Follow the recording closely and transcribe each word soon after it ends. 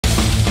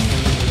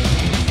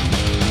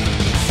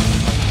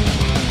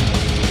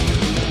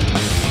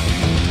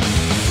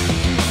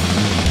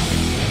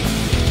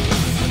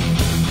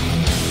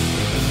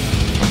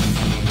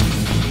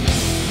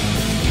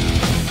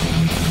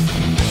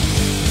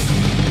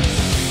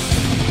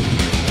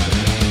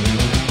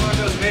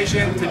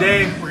section.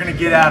 Today we're gonna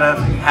get out of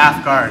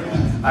half guard.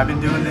 I've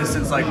been doing this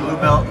since like blue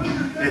belt.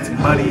 It's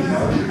muddy.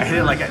 I hit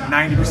it like at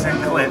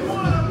 90% clip.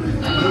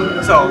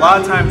 So a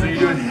lot of times when you're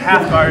doing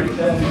half guard,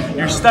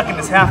 you're stuck in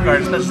this half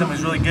guard, especially if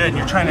someone's really good, and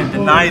you're trying to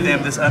deny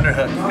them this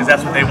underhook because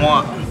that's what they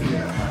want.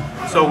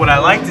 So what I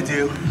like to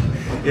do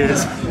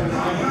is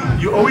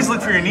you always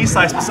look for your knee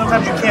slice, but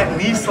sometimes you can't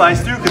knee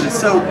slice through because it's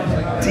so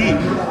deep.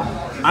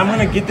 I'm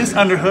gonna get this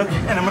underhook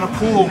and I'm gonna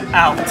pull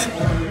out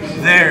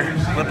their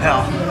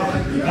lapel.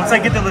 Once I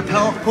get the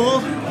lapel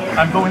pulled,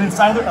 I'm going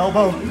inside their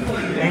elbow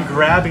and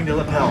grabbing the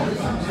lapel.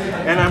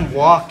 And I'm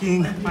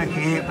walking my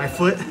hand, my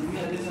foot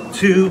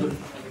to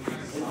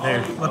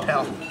their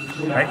lapel,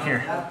 right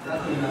here.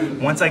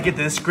 Once I get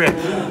this grip,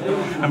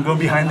 I'm going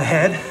behind the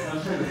head.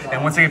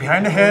 And once I get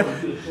behind the head,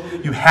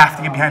 you have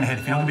to get behind the head.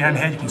 If you don't get behind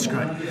the head, you can screw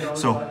it.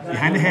 So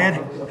behind the head,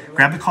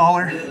 grab the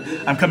collar.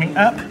 I'm coming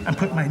up, I'm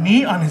putting my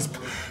knee on his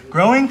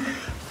growing,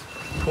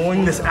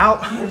 pulling this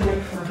out,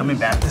 coming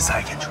back to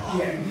side control.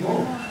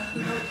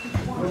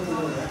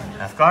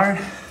 Half guard.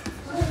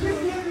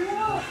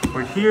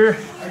 We're here.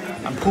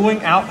 I'm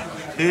pulling out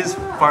his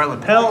bar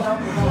lapel.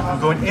 I'm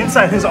going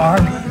inside his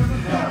arm,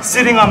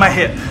 sitting on my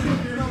hip.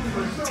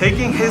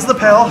 Taking his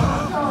lapel,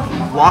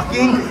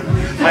 walking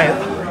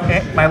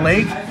my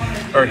leg,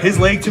 or his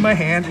leg to my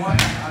hand,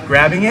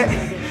 grabbing it,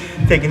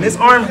 taking this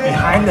arm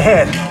behind the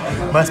head.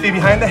 Must be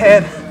behind the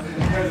head.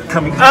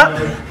 Coming up,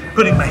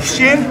 putting my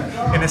shin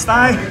in his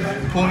thigh,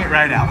 pulling it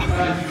right out.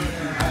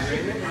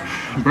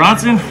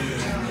 Bronson,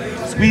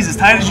 squeeze as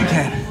tight as you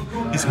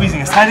can. He's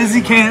squeezing as tight as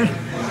he can.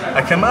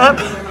 I come up,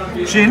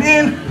 shin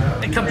in,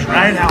 it comes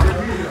right out.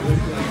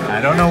 I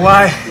don't know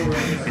why,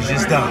 it's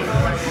just dumb.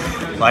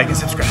 Like and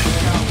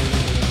subscribe.